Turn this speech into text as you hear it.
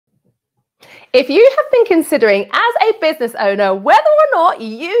If you have been considering as a business owner whether or not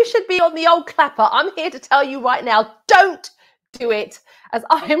you should be on the old clapper, I'm here to tell you right now, don't do it, as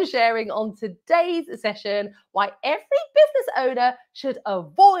I am sharing on today's session why every business owner should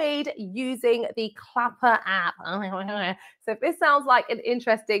avoid using the Clapper app. So if this sounds like an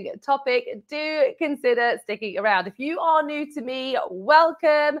interesting topic, do consider sticking around. If you are new to me,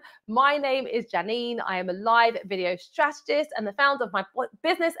 welcome. My name is Janine. I am a live video strategist and the founder of my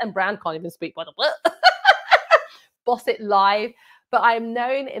business and brand, can't even speak by the word, Boss It Live. But I am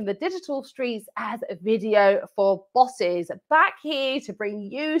known in the digital streets as Video for Bosses, back here to bring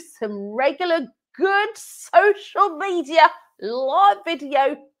you some regular good social media live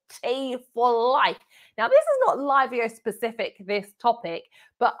video tea for life. Now, this is not live video specific, this topic,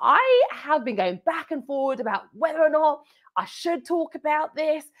 but I have been going back and forward about whether or not I should talk about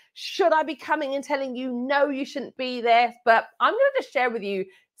this. Should I be coming and telling you, no, you shouldn't be there? But I'm going to just share with you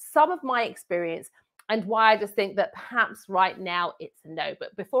some of my experience and why I just think that perhaps right now it's a no.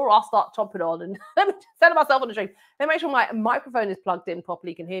 But before I start chomping on and let me set myself on the stream, let me make sure my microphone is plugged in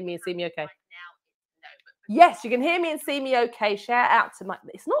properly. You can hear me and see me okay. Yes, you can hear me and see me okay. Shout out to my,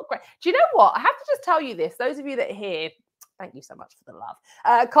 it's not great. Do you know what? I have to just tell you this. Those of you that are here, thank you so much for the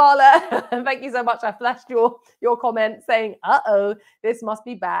love. Carla, thank you so much. I flashed your comment saying, uh-oh, this must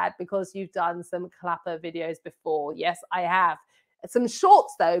be bad because you've done some Clapper videos before. Yes, I have. Some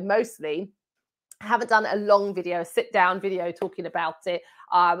shorts though, mostly. I haven't done a long video, a sit down video talking about it.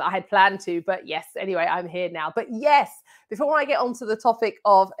 I had planned to, but yes, anyway, I'm here now. But yes, before I get onto the topic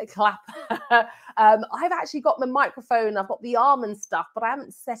of Clapper, I've actually got my microphone, I've got the arm and stuff, but I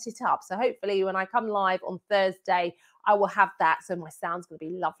haven't set it up. So hopefully when I come live on Thursday, I will have that. So my sound's going to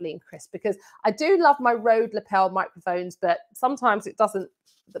be lovely and crisp because I do love my Rode lapel microphones, but sometimes it doesn't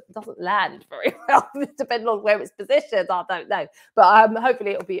land very well, depending on where it's positioned. I don't know, but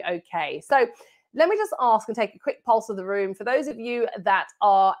hopefully it'll be okay. So let me just ask and take a quick pulse of the room. For those of you that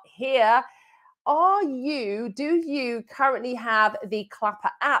are here, do you currently have the Clapper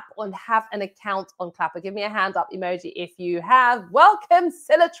app and have an account on Clapper? Give me a hand up emoji if you have. Welcome,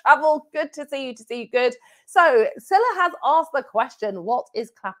 Scylla Travel. Good to see you, good. So Scylla has asked the question, what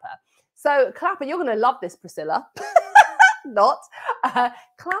is Clapper? So Clapper, you're going to love this, Priscilla. Not.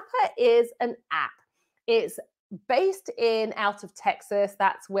 Clapper is an app. It's based out of Texas.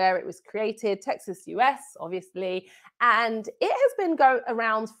 That's where it was created, Texas, US, obviously. And it has been going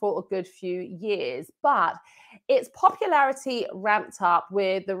around for a good few years, but its popularity ramped up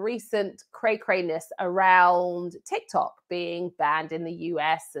with the recent cray-crayness around TikTok being banned in the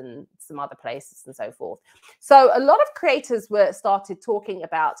US and some other places and so forth. So a lot of creators started talking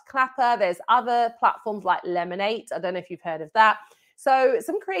about Clapper. There's other platforms like Lemonade. I don't know if you've heard of that. So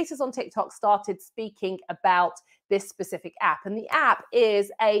some creators on TikTok started speaking about this specific app. And the app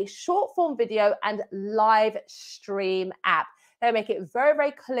is a short form video and live stream app. They make it very,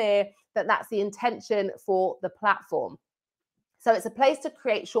 very clear that that's the intention for the platform. So it's a place to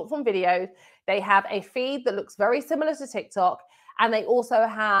create short form videos. They have a feed that looks very similar to TikTok. And they also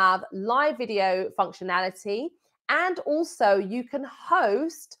have live video functionality. And also you can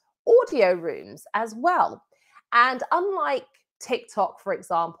host audio rooms as well. And unlike TikTok, for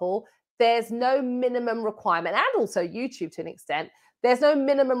example, there's no minimum requirement, and also YouTube to an extent, there's no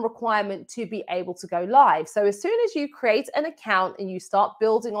minimum requirement to be able to go live. So as soon as you create an account and you start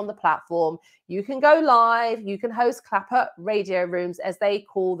building on the platform, you can go live, you can host Clapper radio rooms, as they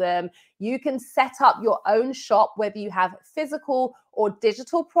call them. You can set up your own shop, whether you have physical or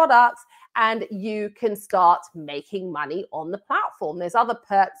digital products, and you can start making money on the platform. There's other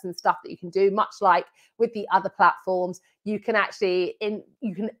perks and stuff that you can do, much like with the other platforms. You can actually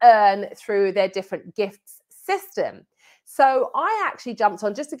earn through their different gifts system. So I actually jumped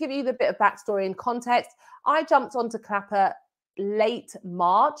on, just to give you the bit of backstory and context, I jumped onto Clapper late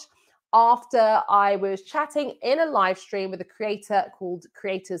March after I was chatting in a live stream with a creator called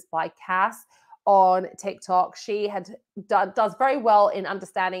Creators by Cass on TikTok. She does very well in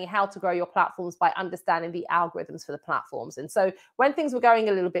understanding how to grow your platforms by understanding the algorithms for the platforms. And so when things were going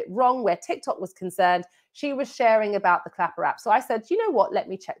a little bit wrong where TikTok was concerned, she was sharing about the Clapper app. So I said, you know what, let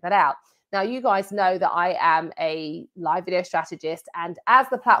me check that out. Now, you guys know that I am a live video strategist, and as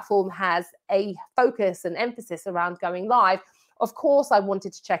the platform has a focus and emphasis around going live, of course, I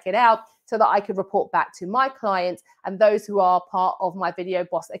wanted to check it out so that I could report back to my clients and those who are part of my Video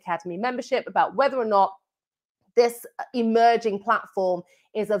Boss Academy membership about whether or not this emerging platform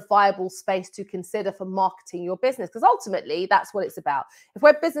is a viable space to consider for marketing your business, because ultimately that's what it's about. If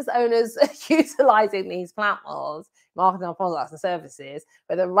we're business owners utilizing these platforms, marketing our products and services,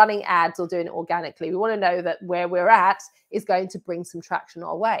 whether running ads or doing it organically, we want to know that where we're at is going to bring some traction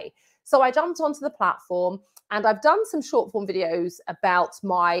our way. So I jumped onto the platform and I've done some short form videos about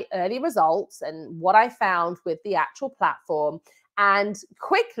my early results and what I found with the actual platform. And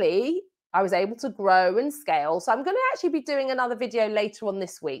quickly, I was able to grow and scale. So I'm going to actually be doing another video later on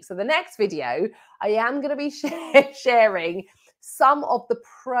this week. So the next video, I am going to be sharing some of the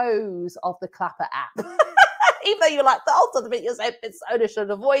pros of the Clapper app. Even though you're like, the ultimate bit, you're saying business owners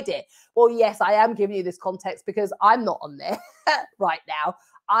should avoid it. Well, yes, I am giving you this context because I'm not on there right now.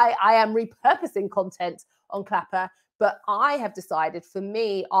 I am repurposing content on Clapper, but I have decided for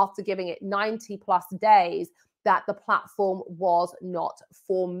me, after giving it 90 plus days, that the platform was not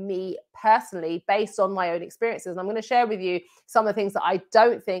for me personally, based on my own experiences. And I'm going to share with you some of the things that I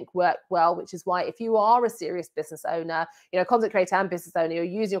don't think work well, which is why if you are a serious business owner, content creator and business owner, you're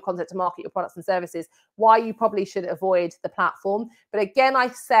using your content to market your products and services, why you probably should avoid the platform. But again, I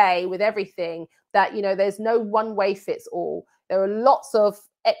say with everything that, there's no one way fits all. There are lots of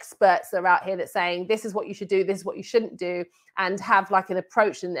experts that are out here that saying this is what you should do, this is what you shouldn't do, and have like an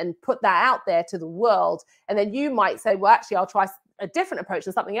approach and put that out there to the world. And then you might say, well, actually, I'll try a different approach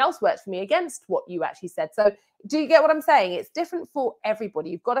and something else works for me against what you actually said. So do you get what I'm saying? It's different for everybody.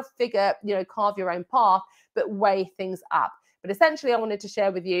 You've got to figure, carve your own path, but weigh things up. But essentially, I wanted to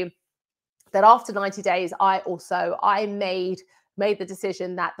share with you that after 90 days, I made the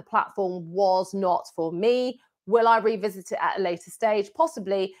decision that the platform was not for me. Will I revisit it at a later stage?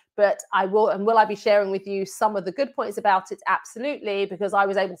 Possibly, but I will. And will I be sharing with you some of the good points about it? Absolutely, because I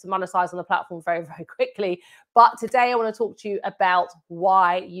was able to monetize on the platform very, very quickly. But today I want to talk to you about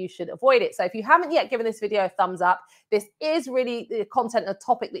why you should avoid it. So if you haven't yet given this video a thumbs up, this is really the content, a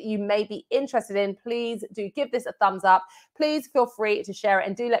topic that you may be interested in. Please do give this a thumbs up. Please feel free to share it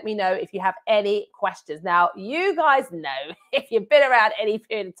and do let me know if you have any questions. Now, you guys know, if you've been around any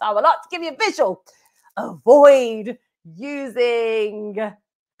period of time, I'd like to give you a visual. Avoid using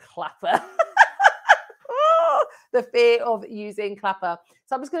Clapper. The fear of using Clapper.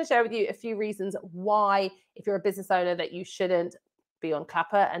 So I'm just going to share with you a few reasons why, if you're a business owner, that you shouldn't be on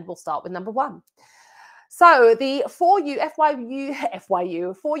Clapper. And we'll start with number one. So the For You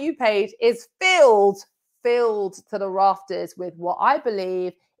page is filled to the rafters with what I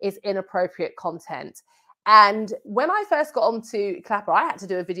believe is inappropriate content. And when I first got onto Clapper, I had to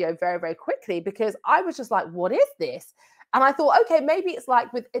do a video very, very quickly because I was just like, what is this? And I thought, okay, maybe it's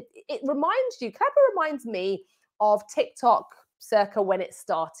like with it reminds you, Clapper reminds me of TikTok circa when it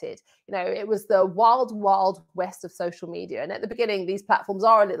started. It was the wild, wild west of social media. And at the beginning, these platforms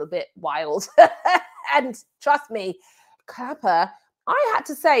are a little bit wild. And trust me, Clapper, I had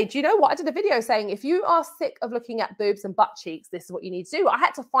to say, do you know what? I did a video saying, if you are sick of looking at boobs and butt cheeks, this is what you need to do. I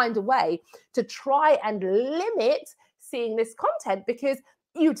had to find a way to try and limit seeing this content, because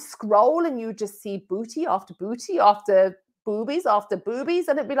you'd scroll and you'd just see booty after booty after boobies after boobies.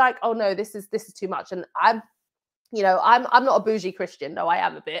 And it'd be like, oh no, this is too much. And I'm not a bougie Christian. No, I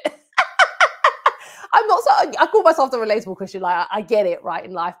am a bit. I call myself the relatable Christian. Like, I get it right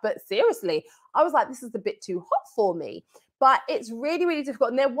in life. But seriously, I was like, this is a bit too hot for me. But it's really, really difficult.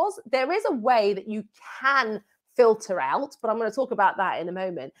 And there is a way that you can filter out, but I'm going to talk about that in a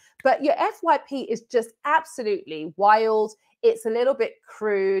moment. But your FYP is just absolutely wild. It's a little bit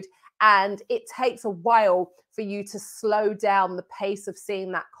crude, and it takes a while for you to slow down the pace of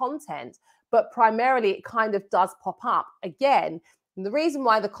seeing that content. But primarily, it kind of does pop up again. And the reason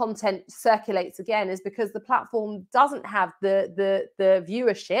why the content circulates again is because the platform doesn't have the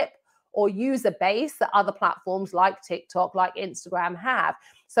viewership or user base that other platforms like TikTok, like Instagram have.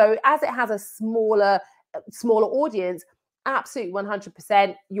 So as it has a smaller audience, absolutely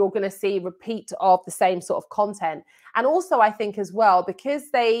 100%, you're going to see repeat of the same sort of content. And also, I think as well,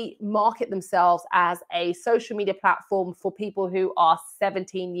 because they market themselves as a social media platform for people who are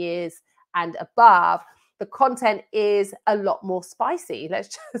 17 years and above, the content is a lot more spicy.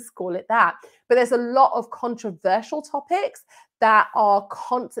 Let's just call it that. But there's a lot of controversial topics that are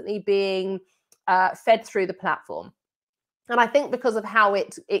constantly being fed through the platform. And I think because of how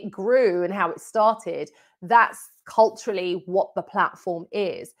it grew and how it started, that's culturally what the platform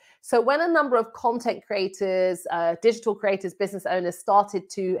is. So when a number of content creators, digital creators, business owners started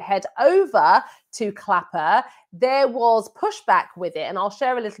to head over to Clapper, there was pushback with it. And I'll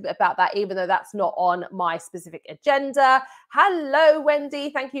share a little bit about that, even though that's not on my specific agenda. Hello,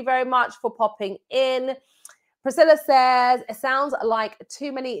 Wendy. Thank you very much for popping in. Priscilla says, it sounds like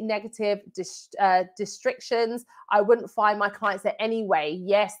too many negative distractions. I wouldn't find my clients there anyway.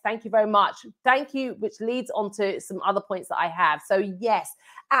 Yes, thank you very much. Thank you, which leads on to some other points that I have. So yes,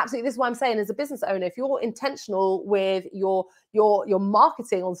 absolutely. This is what I'm saying as a business owner. If you're intentional with your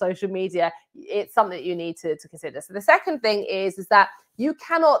marketing on social media, it's something that you need to consider. So the second thing is that you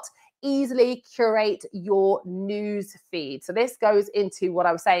cannot easily curate your news feed. So this goes into what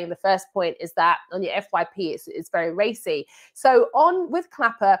I was saying. The first point is that on your FYP, it's very racy. So with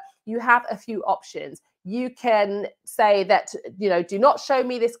Clapper, you have a few options. You can say that, do not show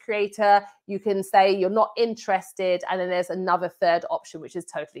me this creator. You can say you're not interested. And then there's another third option, which is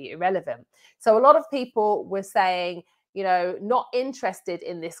totally irrelevant. So a lot of people were saying, not interested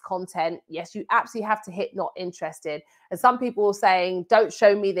in this content. Yes, you absolutely have to hit not interested. And some people are saying, don't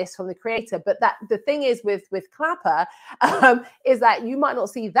show me this from the creator. But the thing is with Clapper is that you might not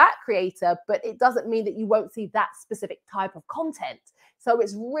see that creator, but it doesn't mean that you won't see that specific type of content. So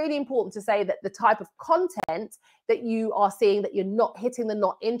it's really important to say that the type of content that you are seeing, that you're not hitting the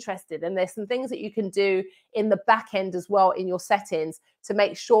not interested. And there's some things that you can do in the back end as well in your settings to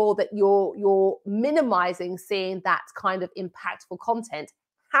make sure that you're minimizing seeing that kind of impactful content.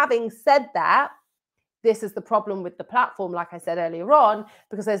 Having said that, this is the problem with the platform, like I said earlier on,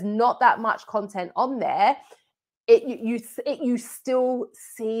 because there's not that much content on there. You still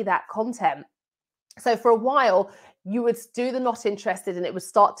see that content. So for a while, you would do the not interested and it would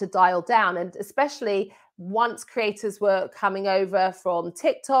start to dial down. And especially once creators were coming over from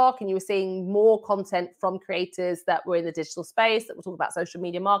TikTok and you were seeing more content from creators that were in the digital space, that were talking about social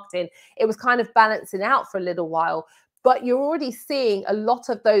media marketing, it was kind of balancing out for a little while. But you're already seeing a lot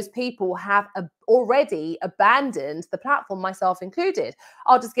of those people have already abandoned the platform, myself included.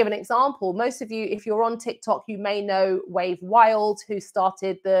 I'll just give an example. Most of you, if you're on TikTok, you may know Wave Wild, who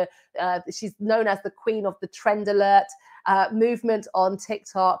started she's known as the queen of the trend alert movement on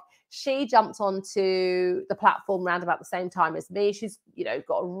TikTok. She jumped onto the platform around about the same time as me. She's,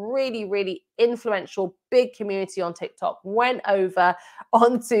 got a really, really influential, big community on TikTok, went over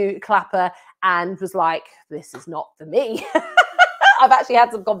onto Clapper and was like, this is not for me. I've actually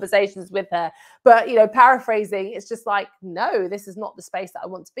had some conversations with her, but, paraphrasing, it's just like, no, this is not the space that I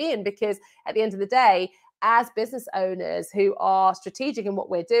want to be in, because at the end of the day, as business owners who are strategic in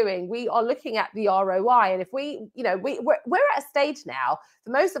what we're doing, we are looking at the ROI. And if we're at a stage now, for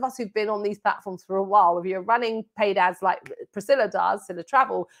most of us who've been on these platforms for a while, if you're running paid ads like Priscilla does, Priscilla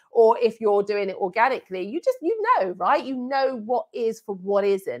Travel, or if you're doing it organically, right? You know what is for what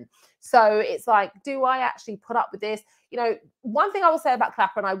isn't. So it's like, do I actually put up with this? One thing I will say about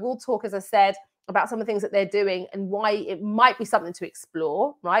Clapper, and I will talk, as I said, about some of the things that they're doing and why it might be something to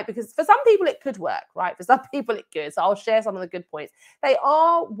explore, right? Because for some people it could work, right? For some people it could. So I'll share some of the good points. They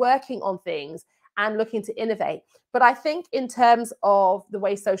are working on things and looking to innovate. But I think in terms of the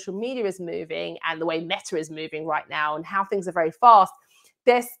way social media is moving and the way Meta is moving right now and how things are very fast,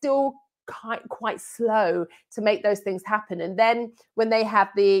 they're still quite slow to make those things happen. And then when they have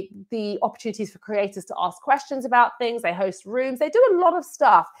the opportunities for creators to ask questions about things, they host rooms, they do a lot of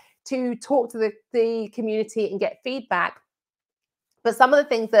stuff to talk to the community and get feedback. But some of the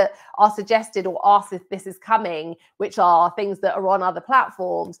things that are suggested or asked if this is coming, which are things that are on other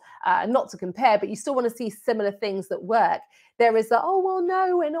platforms, not to compare, but you still want to see similar things that work. There is oh, well,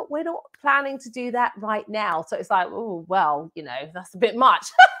 no, we're not planning to do that right now. So it's like, oh, well, that's a bit much.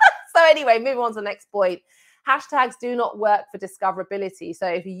 So anyway, moving on to the next point. Hashtags do not work for discoverability. So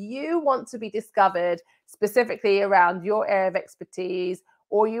if you want to be discovered specifically around your area of expertise,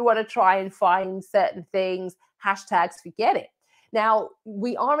 or you want to try and find certain things, hashtags, forget it. Now,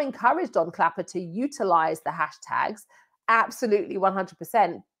 we are encouraged on Clapper to utilize the hashtags, absolutely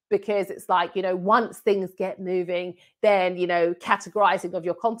 100%, because it's like, once things get moving, then, categorizing of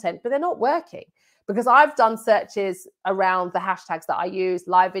your content, but they're not working. Because I've done searches around the hashtags that I use: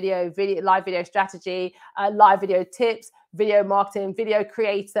 live video strategy, live video tips, video marketing, video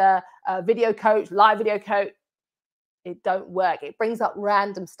creator, video coach, live video coach. It don't work. It brings up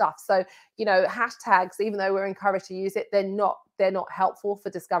random stuff. So, hashtags, even though we're encouraged to use it, they're not helpful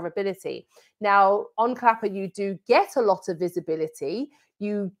for discoverability. Now, on Clapper, you do get a lot of visibility.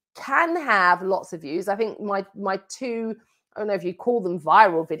 You can have lots of views. I think my two, I don't know if you call them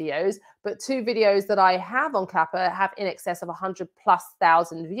viral videos, but 2 videos that I have on Clapper have in excess of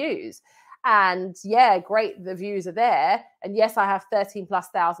 100,000+ views. And yeah, great, the views are there. And yes, I have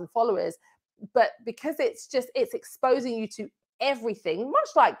 13,000+ followers. But because it's exposing you to everything, much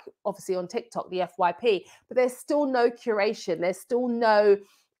like obviously on TikTok, the FYP, but there's still no curation. There's still no,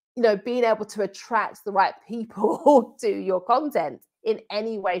 being able to attract the right people to your content. in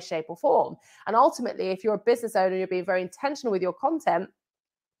any way, shape, or form. And ultimately, if you're a business owner, you're being very intentional with your content.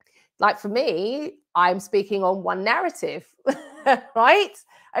 Like for me, I'm speaking on one narrative, right?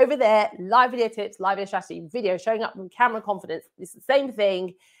 Over there, live video tips, live video strategy, video showing up with camera confidence. It's the same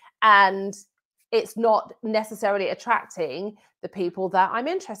thing. And it's not necessarily attracting the people that I'm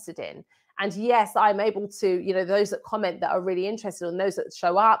interested in. And yes, I'm able to, you know, those that comment that are really interested and those that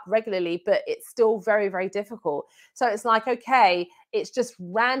show up regularly, but it's still very, very difficult. So it's like, okay, it's just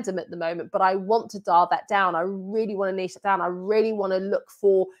random at the moment, but I want to dial that down. I really want to niche it down. I really want to look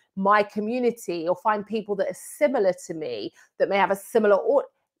for my community or find people that are similar to me that may have a similar or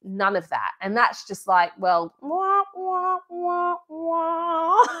none of that. And that's just like, well, wah, wah, wah,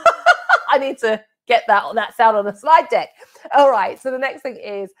 wah. I need to get that sound on a slide deck. All right. So the next thing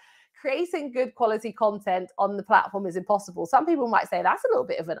is creating good quality content on the platform is impossible. Some people might say that's a little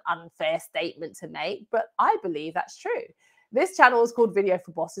bit of an unfair statement to make, but I believe that's true. This channel is called Video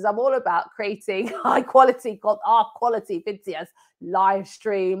for Bosses. I'm all about creating high quality videos, live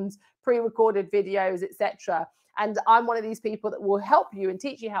streams, pre-recorded videos, etc. And I'm one of these people that will help you and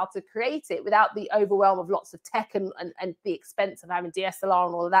teach you how to create it without the overwhelm of lots of tech and the expense of having DSLR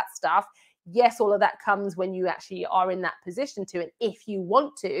and all of that stuff. Yes, all of that comes when you actually are in that position to, and if you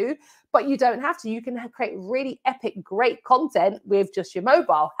want to, but you don't have to. You can create really epic, great content with just your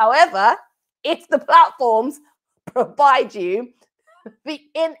mobile. However, if the platforms provide you the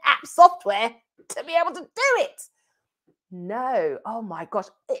in-app software to be able to do it. No. Oh my gosh.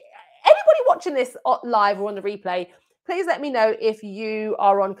 Anybody watching this live or on the replay, please let me know if you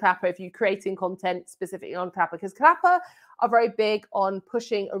are on Clapper, if you're creating content specifically on Clapper, because Clapper are very big on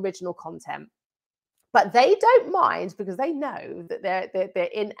pushing original content. But they don't mind because they know that their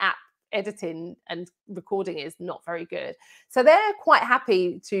in-app editing and recording is not very good. So they're quite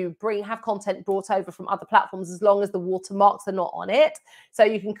happy to have content brought over from other platforms as long as the watermarks are not on it. So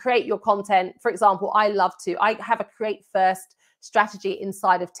you can create your content. For example, I have a create first strategy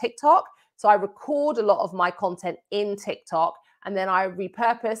inside of TikTok. So I record a lot of my content in TikTok and then I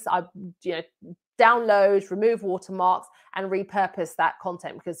repurpose, download, remove watermarks and repurpose that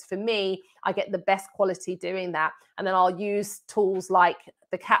content, because for me, I get the best quality doing that. And then I'll use tools like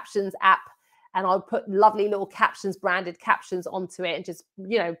the captions app and I'll put lovely little captions, branded captions onto it and just,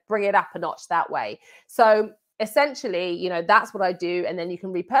 bring it up a notch that way. So essentially, that's what I do. And then you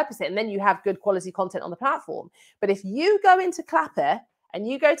can repurpose it and then you have good quality content on the platform. But if you go into Clapper and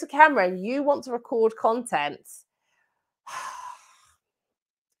you go to camera and you want to record content,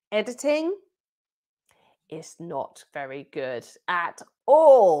 editing is not very good at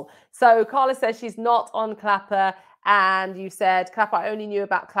all. So Carla says she's not on Clapper, and you said, Clapper, I only knew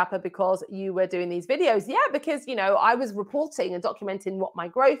about Clapper because you were doing these videos. Yeah, because, I was reporting and documenting what my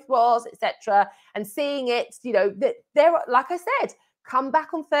growth was, etc., and seeing it, that there, like I said, come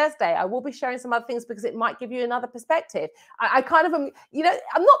back on Thursday. I will be sharing some other things because it might give you another perspective. I kind of am,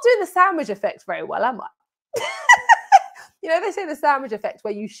 I'm not doing the sandwich effect very well, am I? They say the sandwich effect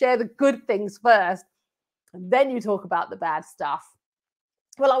where you share the good things first and then you talk about the bad stuff.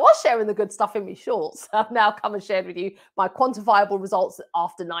 Well, I was sharing the good stuff in my shorts. I've now come and shared with you my quantifiable results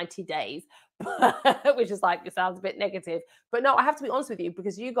after 90 days, which is like, it sounds a bit negative. But no, I have to be honest with you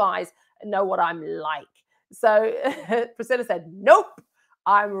because you guys know what I'm like. So Priscilla said, nope,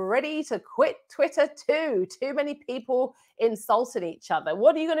 I'm ready to quit Twitter too. Too many people insulting each other.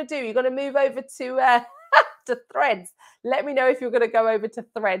 What are you going to do? You're going to move over to Threads. Let me know if you're going to go over to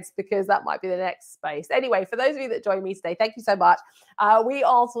Threads because that might be the next space. Anyway, for those of you that joined me today, thank you so much. We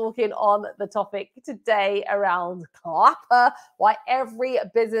are talking on the topic today around Clapper, why every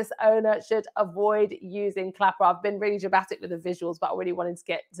business owner should avoid using Clapper. I've been really dramatic with the visuals, but I really wanted to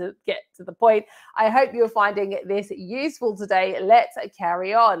get to the point. I hope you're finding this useful today. Let's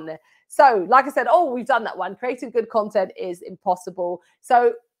carry on. So, like I said, we've done that one. Creating good content is impossible.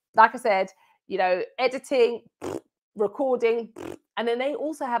 So, like I said, editing, recording, and then they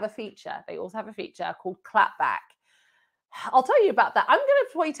also have a feature. They also have a feature called clapback. I'll tell you about that. I'm going to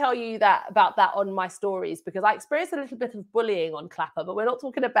probably tell you about that on my stories because I experienced a little bit of bullying on Clapper, but we're not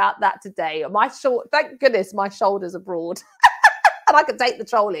talking about that today. Thank goodness my shoulders are broad and I can take the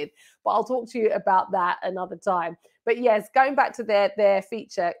trolling, but I'll talk to you about that another time. But yes, going back to their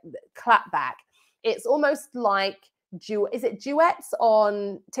feature, clapback, it's almost like duets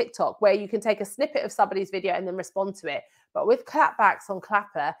on TikTok where you can take a snippet of somebody's video and then respond to it. But with clapbacks on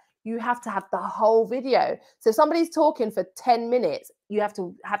Clapper, you have to have the whole video. So if somebody's talking for 10 minutes, you have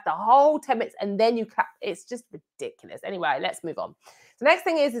to have the whole 10 minutes and then you clap. It's just ridiculous. Anyway, let's move on. The next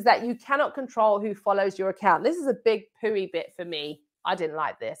thing is that you cannot control who follows your account. This is a big pooey bit for me. I didn't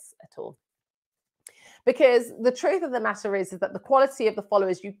like this at all. Because the truth of the matter is that the quality of the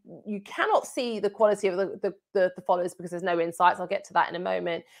followers, you cannot see the quality of the followers because there's no insights. I'll get to that in a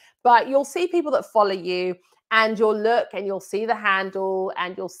moment. But you'll see people that follow you, and you'll look and you'll see the handle,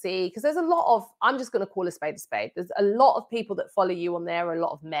 and you'll see, because there's a lot of, I'm just going to call a spade a spade. There's a lot of people that follow you on there, a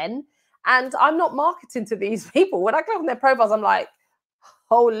lot of men. And I'm not marketing to these people. When I click on their profiles, I'm like,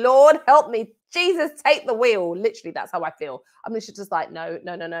 oh, Lord, help me. Jesus, take the wheel. Literally, that's how I feel. I'm literally just like, no.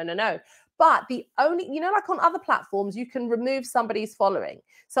 But the only, like on other platforms, you can remove somebody's following.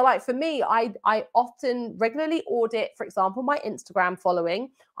 So like for me, I often regularly audit, for example, my Instagram following.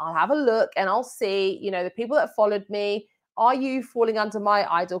 I'll have a look and I'll see, the people that followed me, are you falling under my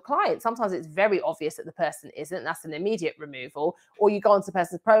ideal client? Sometimes it's very obvious that the person isn't. That's an immediate removal. Or you go onto the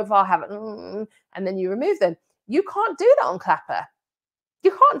person's profile, have it, and then you remove them. You can't do that on Clapper.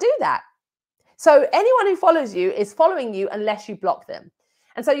 You can't do that. So anyone who follows you is following you unless you block them.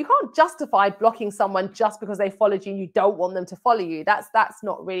 And so you can't justify blocking someone just because they followed you and you don't want them to follow you. That's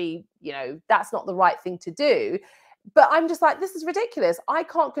not really, that's not the right thing to do. But I'm just like, this is ridiculous. I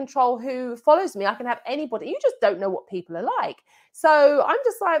can't control who follows me. I can have anybody. You just don't know what people are like. So I'm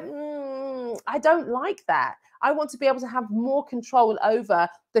just like, I don't like that. I want to be able to have more control over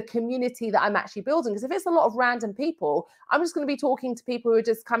the community that I'm actually building. Because if it's a lot of random people, I'm just going to be talking to people who are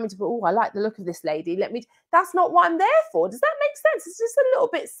just coming to, oh, I like the look of this lady. That's not what I'm there for. Does that make sense? It's just a little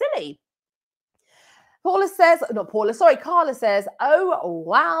bit silly. Carla says, oh,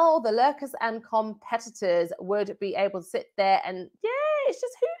 wow, the lurkers and competitors would be able to sit there and, it's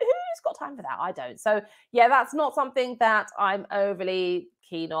just who's got time for that? I don't. So, that's not something that I'm overly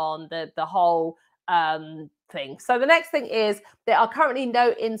keen on, the whole thing. So the next thing is there are currently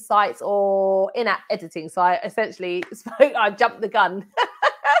no insights or in-app editing. So I essentially I jumped the gun.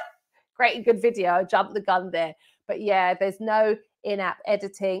 Great and good video. I jumped the gun there. But there's no in-app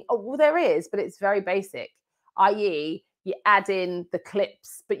editing. Oh, well, there is, but it's very basic, i.e. you add in the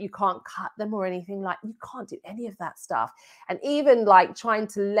clips, but you can't cut them or anything. Like, you can't do any of that stuff. And even like trying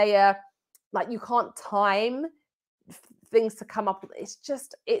to layer, like you can't time things to come up. It's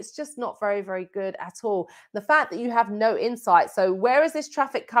just not very, very good at all. The fact that you have no insight. So where is this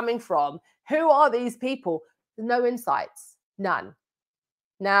traffic coming from? Who are these people? No insights, none.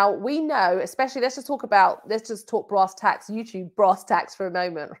 Now we know, especially, let's just talk brass tacks, YouTube brass tacks for a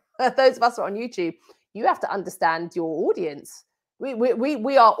moment. Those of us who are on YouTube, you have to understand your audience.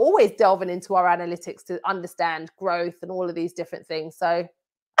 We are always delving into our analytics to understand growth and all of these different things. So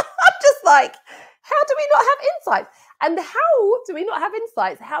I'm just like, how do we not have insights? And how do we not have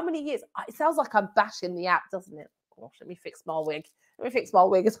insights? How many years? It sounds like I'm bashing the app, doesn't it? Gosh, let me fix my wig. As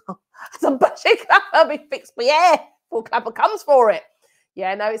well. As I'm bashing Clapper, let me fix my hair before Clapper comes for it.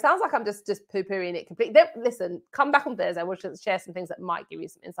 No, it sounds like I'm just poo-pooing it completely. Listen, come back on Thursday. We'll share some things that might give you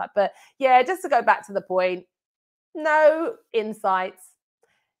some insight. But just to go back to the point, no insights,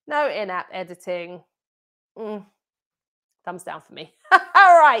 no in-app editing. Thumbs down for me.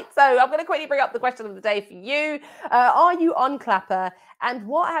 All right, so I'm going to quickly bring up the question of the day for you. Are you on Clapper? And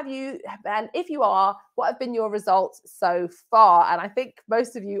if you are, what have been your results so far? And I think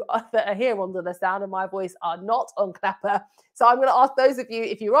most of you that are here under the sound of my voice are not on Clapper. So I'm going to ask those of you,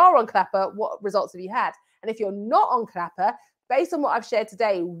 if you are on Clapper, what results have you had? And if you're not on Clapper, based on what I've shared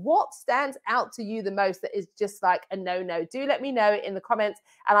today, what stands out to you the most that is just like a no-no? Do let me know in the comments,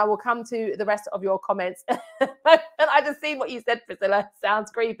 and I will come to the rest of your comments. And I just seen what you said, Priscilla. Sounds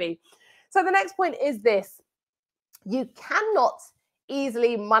creepy. So the next point is this. You cannot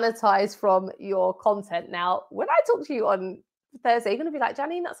easily monetize from your content. Now, when I talk to you on Thursday, you're going to be like,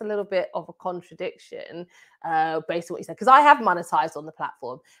 Janine, that's a little bit of a contradiction based on what you said, because I have monetized on the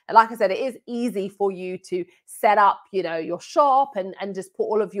platform. And like I said, it is easy for you to set up, your shop and just put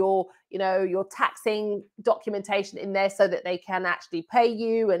all of your, your taxing documentation in there so that they can actually pay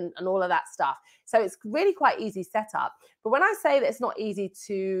you and all of that stuff. So it's really quite easy setup. But when I say that it's not easy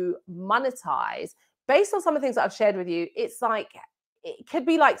to monetize, based on some of the things that I've shared with you, it's like, it could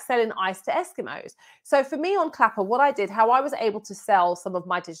be like selling ice to Eskimos. So for me on Clapper, what I did, how I was able to sell some of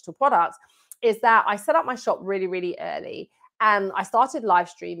my digital products is that I set up my shop really, really early, and I started live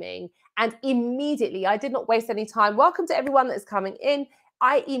streaming, and immediately, I did not waste any time. Welcome to everyone that's coming in.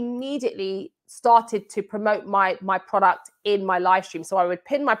 I immediately started to promote my product in my live stream. So I would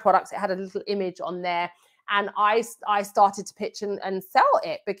pin my products. It had a little image on there, and I started to pitch and sell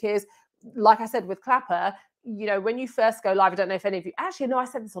it, because like I said, with Clapper, when you first go live, I don't know if any of you, actually, no, I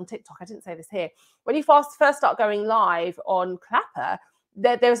said this on TikTok. I didn't say this here. When you first start going live on Clapper,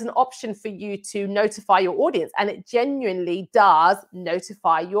 there's an option for you to notify your audience, and it genuinely does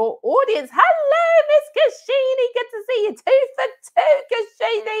notify your audience. Hello, Miss Kashini. Good to see you. 2 for 2,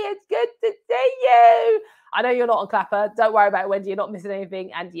 Kashini. It's good to see you. I know you're not on Clapper. Don't worry about it, Wendy. You're not missing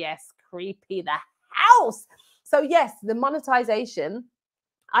anything. And yes, creepy the house. So yes, the monetization,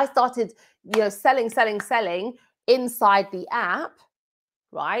 I started, selling inside the app,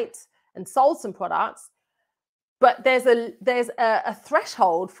 right? And sold some products. But there's a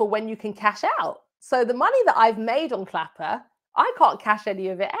threshold for when you can cash out. So the money that I've made on Clapper, I can't cash any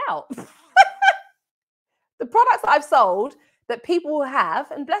of it out. The products that I've sold that people have,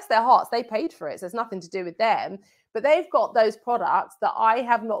 and bless their hearts, they paid for it. So it's nothing to do with them. But they've got those products that I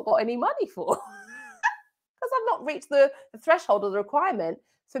have not got any money for because I've not reached the threshold or the requirement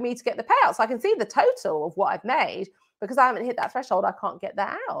for me to get the payout. So I can see the total of what I've made. Because I haven't hit that threshold, I can't get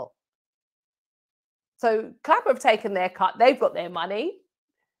that out. So Clapper have taken their cut. They've got their money.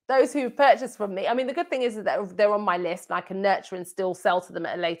 Those who've purchased from me, I mean, the good thing is that they're on my list and I can nurture and still sell to them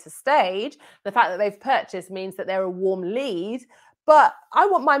at a later stage. The fact that they've purchased means that they're a warm lead. But I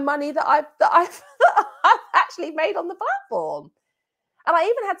want my money that I've actually made on the platform. And I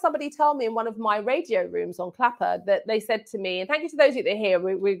even had somebody tell me in one of my radio rooms on Clapper that they said to me, and thank you to those of you that are here,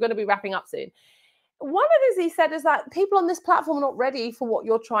 we're going to be wrapping up soon. One of the things he said is that people on this platform are not ready for what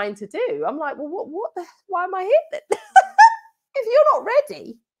you're trying to do. I'm like, well, why am I here then? If you're not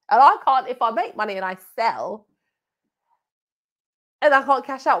ready, and I can't, if I make money and I sell, and I can't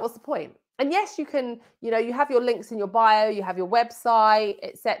cash out, what's the point? And yes, you can, you have your links in your bio, you have your website,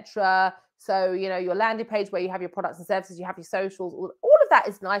 etc. So, your landing page where you have your products and services, you have your socials, all of that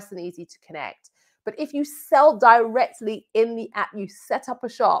is nice and easy to connect. But if you sell directly in the app, you set up a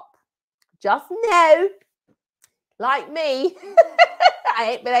shop, just know, like me,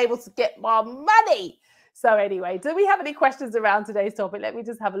 I ain't been able to get my money. So anyway, do we have any questions around today's topic? Let me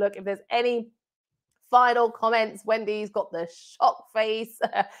just have a look if there's any final comments. Wendy's got the shock face.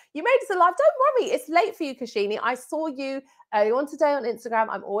 You made us alive. Don't worry, it's late for you, Kashini. I saw you earlier on today on Instagram.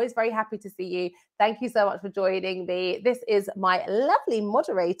 I'm always very happy to see you. Thank you so much for joining me. This is my lovely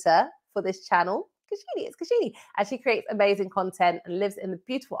moderator for this channel. Kashini, it's Kashini, and she creates amazing content and lives in the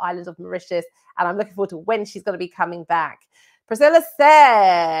beautiful island of Mauritius, and I'm looking forward to when she's going to be coming back. Priscilla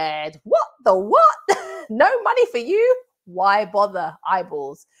said, what the what? No money for you? Why bother?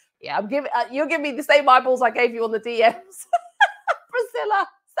 Eyeballs. Yeah, I'm giving you're giving me the same eyeballs I gave you on the DMs. Priscilla.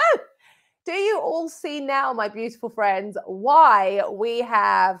 So, do you all see now, my beautiful friends, why we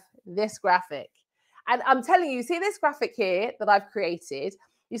have this graphic? And I'm telling you, see this graphic here that I've created?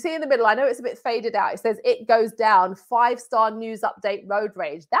 You see in the middle, I know it's a bit faded out. It says it goes down, 5-star news update, road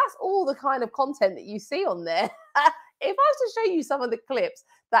rage. That's all the kind of content that you see on there. If I was to show you some of the clips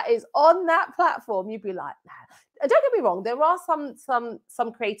that is on that platform, you'd be like, nah. And don't get me wrong, there are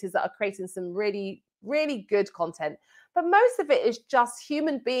some creators that are creating some really, really good content. But most of it is just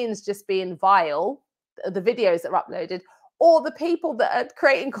human beings just being vile, the videos that are uploaded, or the people that are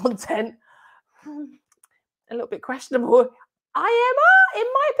creating content, a little bit questionable. In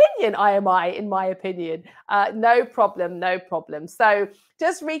my opinion. No problem. So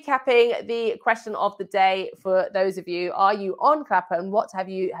just recapping the question of the day for those of you, are you on Clapper and what have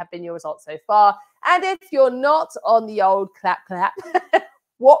been your results so far? And if you're not on the old clap,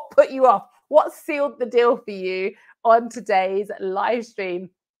 what put you off? What sealed the deal for you on today's live stream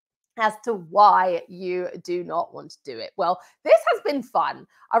as to why you do not want to do it? Well, this has been fun.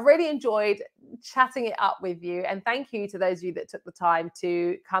 I've really enjoyed chatting it up with you. And thank you to those of you that took the time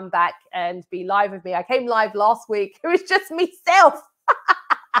to come back and be live with me. I came live last week. It was just myself.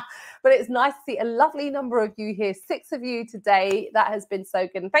 But it's nice to see a lovely number of you here, 6 of you today. That has been so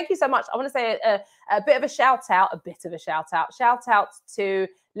good. And thank you so much. I want to say a bit of a shout out. Shout out to,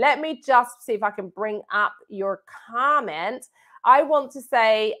 let me just see if I can bring up your comment. I want to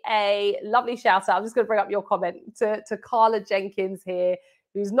say a lovely shout out. I'm just going to bring up your comment to Carla Jenkins here,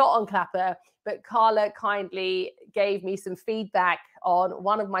 who's not on Clapper, but Carla kindly gave me some feedback on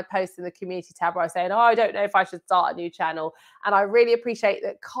one of my posts in the community tab where I was saying, oh, I don't know if I should start a new channel. And I really appreciate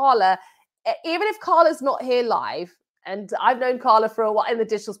that Carla, even if Carla's not here live, and I've known Carla for a while in the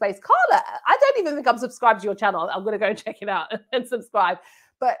digital space. Carla, I don't even think I'm subscribed to your channel. I'm going to go and check it out and subscribe.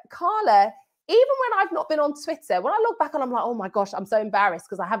 But Carla, even when I've not been on Twitter, when I look back and I'm like, oh my gosh, I'm so embarrassed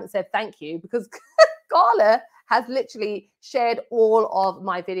because I haven't said thank you, because Carla has literally shared all of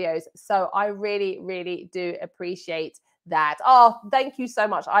my videos. So I really, really do appreciate that. Oh, thank you so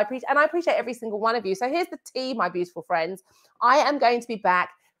much. I appreciate every single one of you. So here's the tea, my beautiful friends. I am going to be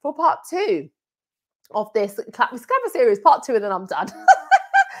back for part 2 of this Clapper series, part 2, and then I'm done.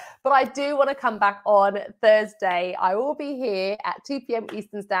 But I do want to come back on Thursday. I will be here at 2 p.m.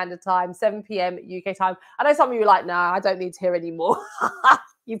 Eastern Standard Time, 7 p.m. UK time. I know some of you are like, no, I don't need to hear anymore.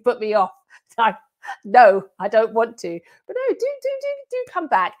 You've put me off. No, I don't want to. But no, do come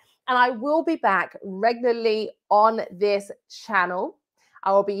back. And I will be back regularly on this channel.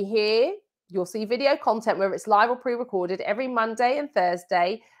 I will be here. You'll see video content, whether it's live or pre-recorded, every Monday and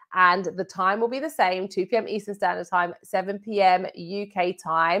Thursday. And the time will be the same, 2 p.m. Eastern Standard Time, 7 p.m. UK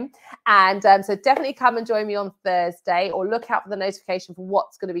time. And so definitely come and join me on Thursday, or look out for the notification for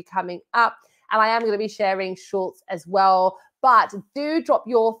what's going to be coming up. And I am going to be sharing shorts as well. But do drop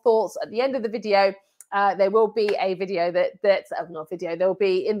your thoughts at the end of the video. There will be a video that's not video. There will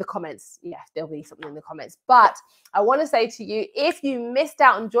be in the comments. Yeah, there'll be something in the comments. But I want to say to you, if you missed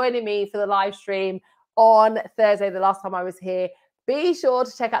out on joining me for the live stream on Thursday, the last time I was here, be sure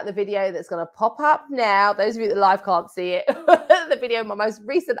to check out the video that's going to pop up now. Those of you that live can't see it, the video, my most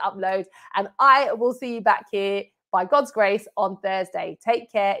recent upload. And I will see you back here by God's grace on Thursday.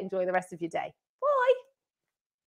 Take care. Enjoy the rest of your day.